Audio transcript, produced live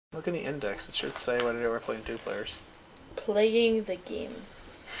Look in the index. It should say whether we're playing 2 players. Playing the game.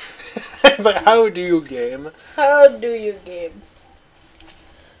 It's like, how do you game? How do you game?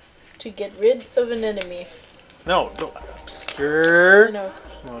 To get rid of an enemy. No, don't. Obscure. No.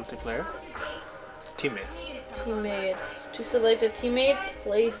 Multiplayer. Teammates. Teammates. To select a teammate,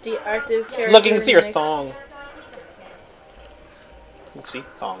 place the active character. Look, you can see your next- thong. Look, see?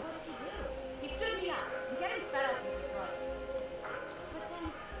 Thong.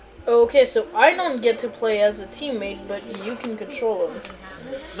 Okay, so I don't get to play as a teammate, but you can control him.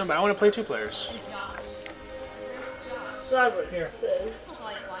 No, but I want to play 2 players. That's not what it says.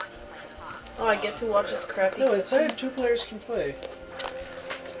 Oh, I get to watch this crappy. No, it said 2 players can play.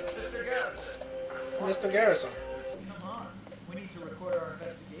 Mr. Garrison.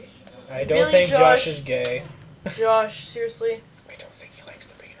 I don't Really, think Josh? Josh is gay. Josh, seriously? I don't think he likes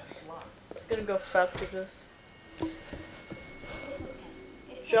the penis. It's gonna go fuck with this.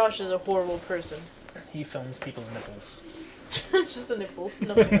 Josh is a horrible person. He films people's nipples. Just the nipples,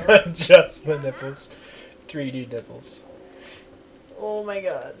 nothing else. Just the nipples. 3D nipples. Oh my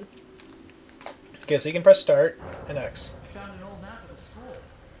god. Okay, so you can press start and X. I found an old map of the school.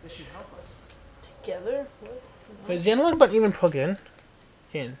 This should help us. Together? What? Wait, is the analog button even plugged in?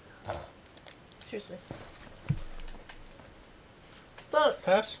 In. Seriously. Stop.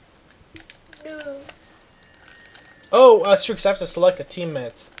 Pass? No. Oh, Strix, I have to select a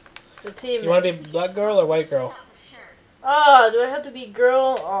teammate. The team. You want to be black girl or white girl? Ah, do I have to be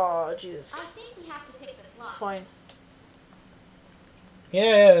girl? Oh, Jesus. I think we have to pick this lock. Fine.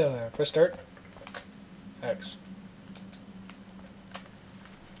 Yeah. Press start. X.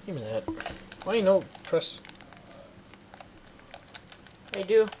 Give me that. Why you no press? I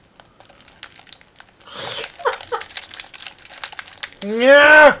do.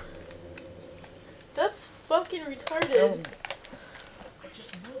 Yeah. That's fucking retarded. I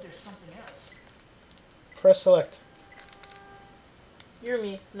just know there's something else. Press select. You're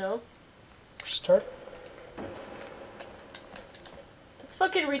me. No. Start. That's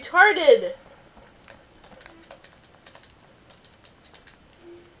fucking retarded.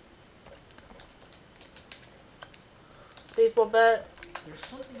 Baseball bat. There's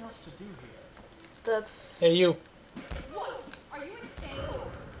something else to do here. That's. Hey, you. What? Are you insane?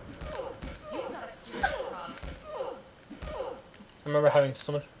 You've got a serious problem. I remember having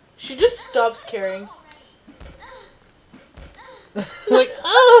someone She just stops caring. like,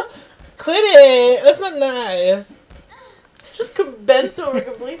 oh, quit it. That's not nice. Just bends over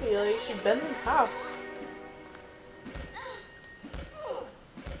completely. Like, she bends in half.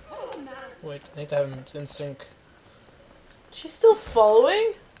 Wait, I need to have them in sync. She's still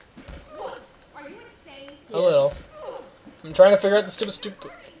following? What? Are you insane? A little. I'm trying to figure out the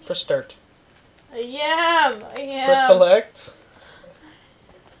stupid. Press start. I am. Press select.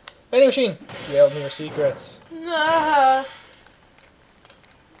 Vending machine. Yell me your secrets. Nah.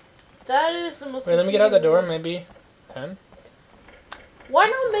 That is the most. Wait, let me get out the door. confusing- Maybe. 10. Why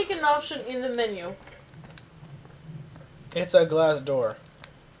not make an option in the menu? It's a glass door.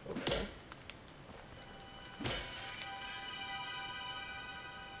 Okay.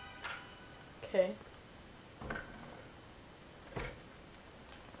 Okay. I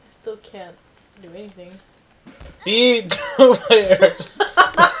still can't do anything. Be two players.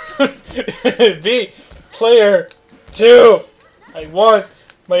 Be player 2. I want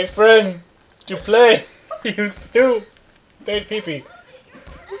my friend to play. You stupid pee-pee.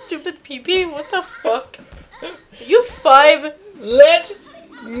 Stupid pee-pee? What the fuck? You 5? Let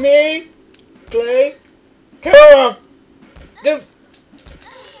me play. Come on. Dude.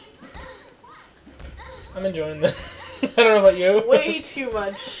 I'm enjoying this. I don't know about you. Way too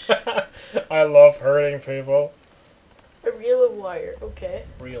much. I love hurting people. A reel of wire. Okay.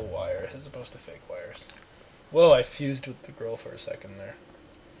 Real wire as opposed to fake wires. Whoa, I fused with the girl for a second there.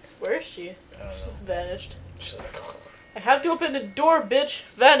 Where is she? I don't know. She's vanished. She's like, I have to open the door, bitch.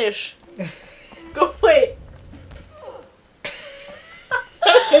 Vanish. Go away.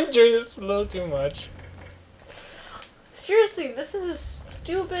 I enjoy this a little too much. Seriously, this is a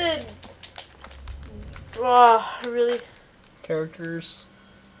stupid. Ah, really. Characters.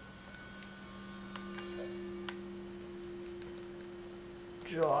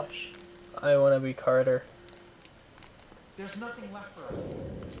 Josh. I want to be Carter. There's nothing left for us.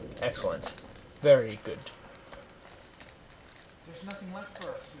 Excellent. Very good. There's nothing left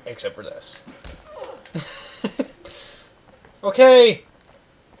for us here. Except for this. Okay.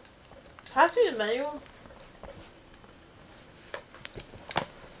 Pass me the manual.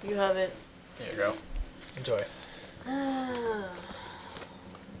 You have it. There you go. Enjoy.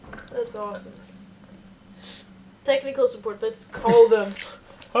 That's awesome. Technical support, let's call them.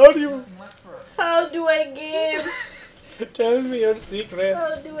 How do you... Nothing left for us. How do I game? Tell me your secret.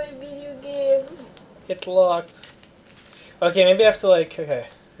 How do I video game? It's locked. Okay, maybe I have to like... Okay,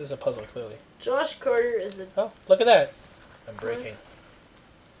 this is a puzzle, clearly. Josh Carter is a... Oh, look at that. I'm breaking.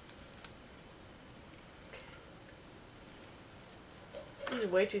 He's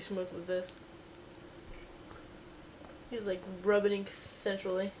way too smooth with this. He's like rubbing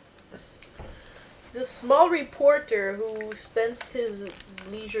centrally. He's a small reporter who spends his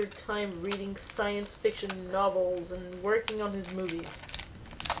leisure time reading science fiction novels and working on his movies.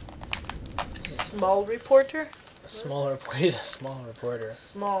 Small reporter? A small reporter. He's a small reporter.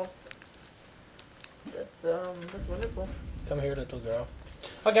 Small. That's wonderful. Come here, little girl.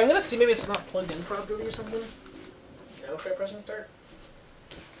 Okay, I'm gonna see maybe it's not plugged in properly or something. Now try pressing start.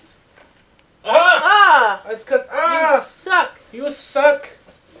 Ah! Ah! It's cause You suck! you suck.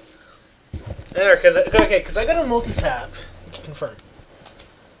 There, cause I got a multi-tap. Confirm.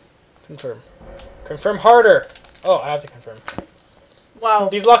 Confirm. Confirm harder. Oh, I have to confirm. Wow.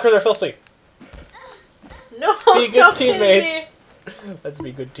 These lockers are filthy. No, Be good stop hitting teammates. me. Let's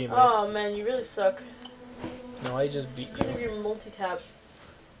be good teammates. Oh man, you really suck. No, I just beat Because of you. your multi-tap.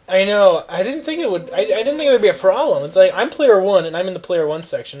 I know. I didn't think it would. I didn't think it would be a problem. It's like I'm player 1 and I'm in the player 1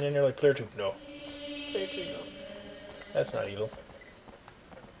 section, and you're like player 2. No, Play two, no. that's not evil.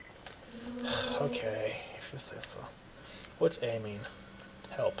 Okay. What's A mean?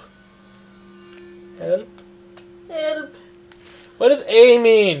 Help. Help. Help. What does A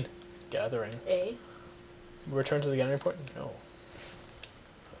mean? Gathering. A. Return to the gathering point? No.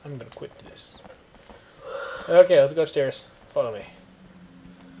 I'm gonna quit this. Okay, let's go upstairs. Follow me.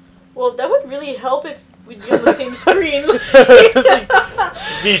 Well, that would really help if we'd be on the same screen.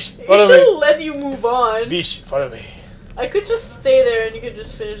 Bish, It follow should me. let you move on. Bish, follow me. I could just stay there and you could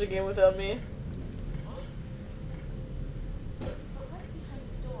just finish the game without me. But what's behind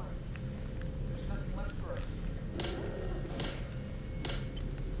this door? There's nothing left for us.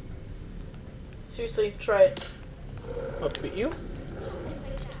 Seriously, try it. What, to beat you?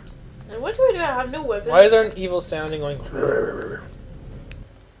 And what do I do? I have no weapon. Why is there an evil sounding going?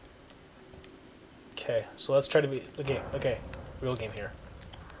 Okay, so let's try to beat the game. Okay, real game here.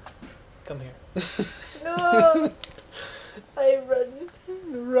 Come here. No! I run.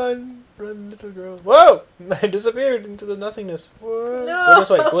 Run, run, little girl. Whoa! I disappeared into the nothingness. Whoa. No! Go this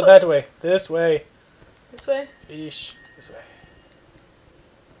way. Go that way. This way. This way? Eesh. This way.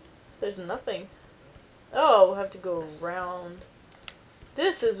 There's nothing. Oh, we'll have to go around.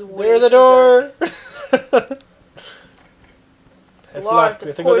 This is way There's a too door. dark. It's locked. We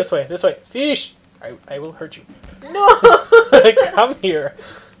have to go of this way. This way. Fish. I will hurt you. course. No! Come here.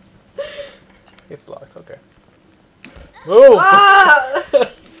 It's locked. Okay. Move. Ah!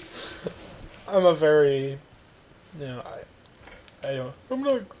 I'm a very, I don't. I'm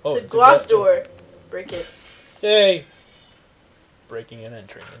not. Oh, It's a glass door. Break it. Yay! Breaking and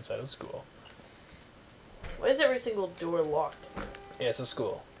entering inside of school. Why is every single door locked? Yeah, it's a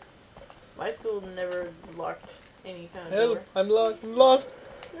school. My school never locked any kind of Help! door. I'm lost. I'm lost.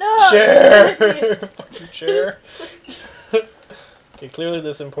 No! Chair. Fucking chair. Okay, clearly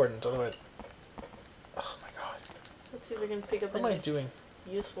this is important. Otherwise, oh my god, Let's see if we can pick up what am I any doing?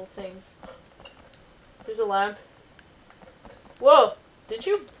 useful things. There's a lamp. Whoa! Did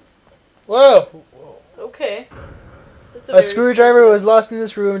you? Whoa! Okay. That's A very screwdriver sensitive- was lost in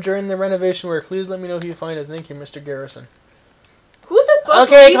this room during the renovation work. Please let me know if you find it. Thank you, Mr. Garrison. Who the fuck?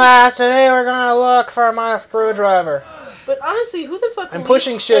 Okay, leaves- class. Today we're gonna look for my screwdriver. But honestly, who the fuck? I'm leaves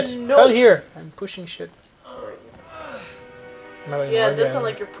pushing a shit. note? Out here. I'm pushing shit. Yeah, it does sound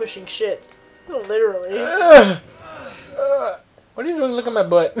like you're pushing shit. Literally. What are you doing? Look at my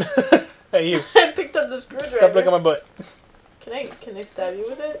butt. Hey, you. I picked up the screwdriver. Stop looking at my butt. Can I stab you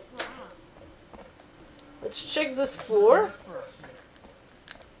with it? Let's check this floor. Left for us.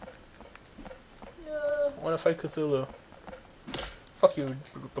 I want to fight Cthulhu. Fuck you,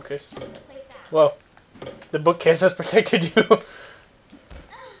 bookcase. Place out. Whoa. The bookcase has protected you.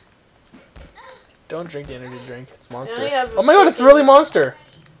 Don't drink the energy drink. It's monster. I have a Oh my god, it's really monster.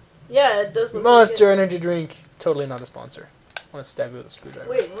 Yeah, it does look Monster like energy drink. Totally not a sponsor. I want to stab you with a it. screwdriver.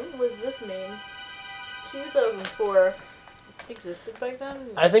 Wait, when was this made? 2004. Existed back then?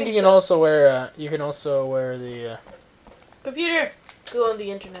 I think you can so. also wear. You can also wear the Computer! Go on the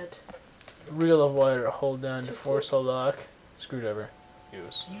internet. reel of wire. Hold down to force a lock. Screwdriver.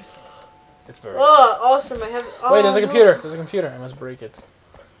 Use. Useless. It's very. Oh, awesome! I have. Oh, Wait, there's a no. computer. There's a computer. I must break it.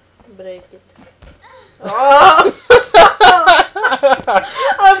 Break it. Oh!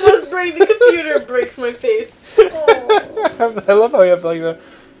 I must break the computer. Breaks my face. Oh. I love how you have like the.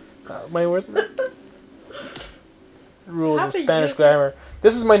 My worst rules of How to Spanish use grammar. this-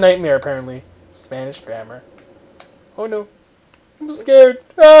 This is my nightmare, apparently. Spanish grammar. Oh no. I'm scared.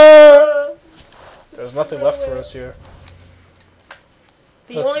 Ah! There's nothing left for us here.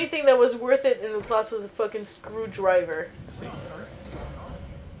 The That's- only thing that was worth it in the class was a fucking screwdriver. Let's see.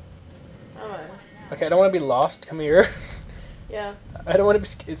 Oh, Okay, I don't want to be lost. Come here. yeah. I don't want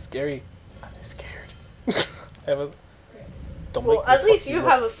to be It's scary. I'm scared. I have a... Don't Well, make me at least fuck you up.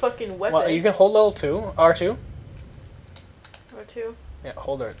 have a fucking weapon. Well, you can hold L2. R2. Or two. Yeah,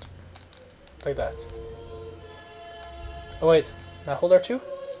 hold it. Like that. Oh wait. Now hold R2.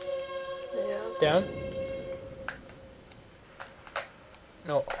 Yeah. Down.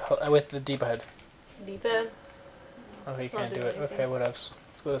 No, with the D-pad. D-pad. Okay, you It's not can't do doing it. anything. Okay, what else?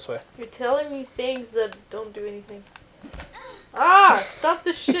 Let's go this way. You're telling me things that don't do anything. Ah! Stop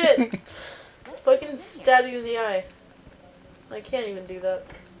this shit! Fucking stab you in the eye. I can't even do that.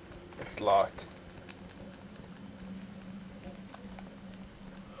 It's locked.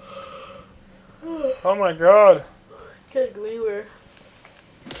 Oh my god. Can't go anywhere.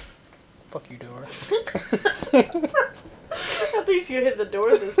 Fuck you, door. At least you hit the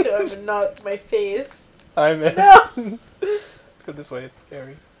door this time and not my face. I missed. No! Let's go this way, it's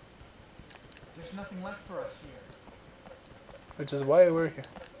scary. There's nothing left for us here. Which is why we're here.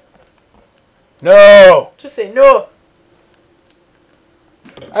 No! Just say no!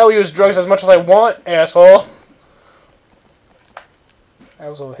 I will use drugs as much as I want, asshole. I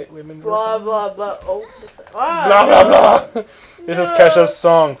also hate women. Blah blah blah. Oh, ah! Blah blah blah. This is Kesha's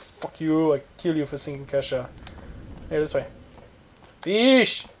song. Fuck you! I kill you for singing Kesha. Here, this way.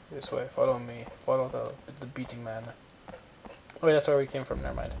 Fish. This way. Follow me. Follow the beating man. Oh, wait, that's where we came from.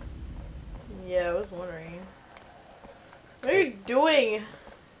 Never mind. Yeah, I was wondering. What are you doing?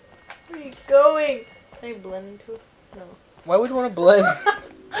 Where are you going? Can I blend into it? No. Why would you want to blend?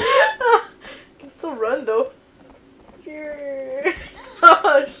 I can still run though. Here.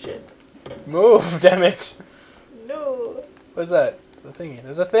 Oh shit. Move, damn it! No. What's that? It's a thingy.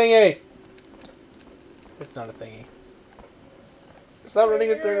 There's a thingy. It's not a thingy. Stop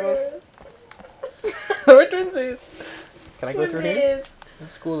running in circles. We're twinsies. Can I go through here? Twinsies. The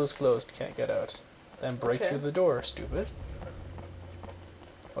school is closed. Can't get out. Then break Okay. through the door. Stupid.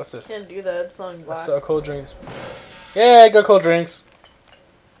 What's this? Can't do that. It's on I glass. saw cold drinks. Yeah, I got cold drinks.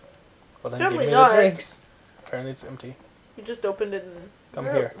 Well, then give Definitely me not. the drinks. Apparently it's empty. You just opened it and. Come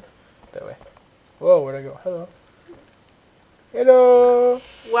No. here. That way. Whoa, where'd I go? Hello. Hello.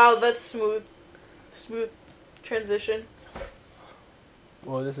 Wow, that's smooth. Smooth transition.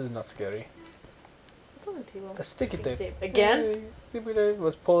 Whoa, this is not scary. What's on the table? A sticky tape. Again? Hey, sticky tape.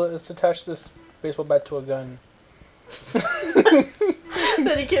 Let's pull it. Let's attach this baseball bat to a gun.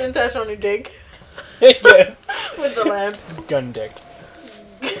 That you can attach on your dick. Yes. With the lamp. Gun dick.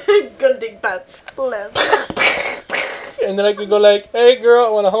 Gun dick bat. Lamp. And then I could go like, hey girl, I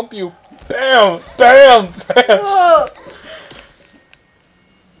want to hump you. Bam! Bam! Bam! Oh!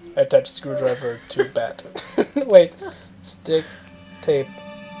 I attach screwdriver to bat. Wait. Stick tape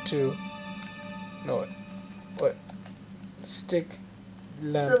to... No, what? Stick The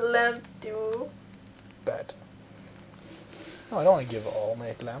lamp lamp too. bat. No, I don't want to give all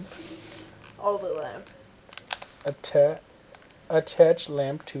my lamp. All the lamp. Attach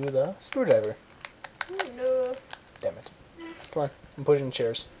lamp to the screwdriver. No. Damn it. Come on, I'm pushing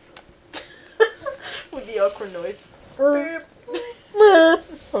chairs. With the awkward noise. Merp. Merp.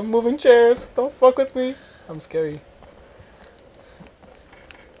 I'm moving chairs. Don't fuck with me. I'm scary.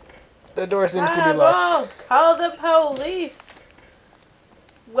 The door seems to be locked. Mom, call the police.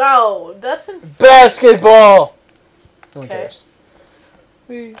 Wow, that's in. Basketball! No one Okay. cares.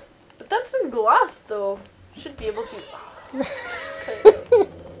 We... But that's in glass though. Should be able to.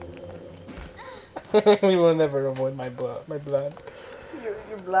 Okay. We will never avoid my blood. My blood.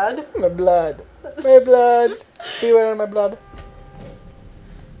 Your blood. My blood. My blood. Beware of my blood.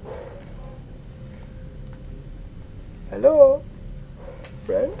 Hello?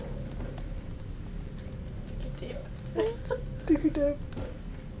 Friend? Tape. Sticky tape.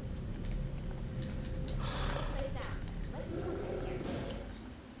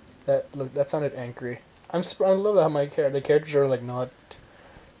 That sounded angry. I love how the characters are like not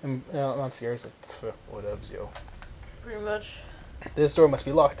scared. It's like, pff, whatever, yo. Pretty much. This door must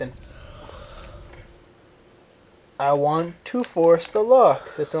be locked then. I want to force the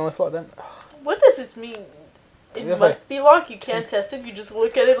lock. It's the only flaw then. What does this mean? It This must be locked. You can't test it. You just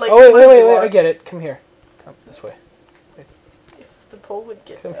look at it like. Oh it must be wait! I locked. get it. Come here. Come this way. If the pole would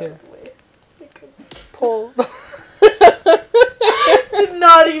get Come out here. of the way. It could- Pull. Did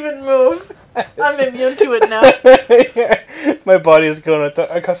not even move. I'm immune to it now. My body is grown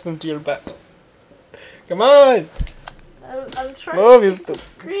accustomed to your bat. Come on. I'm trying Move, to you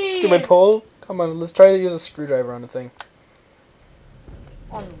fix the stupid pole. Come on, let's try to use a screwdriver on the thing.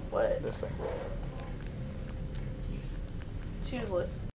 On what? This thing. It's useless.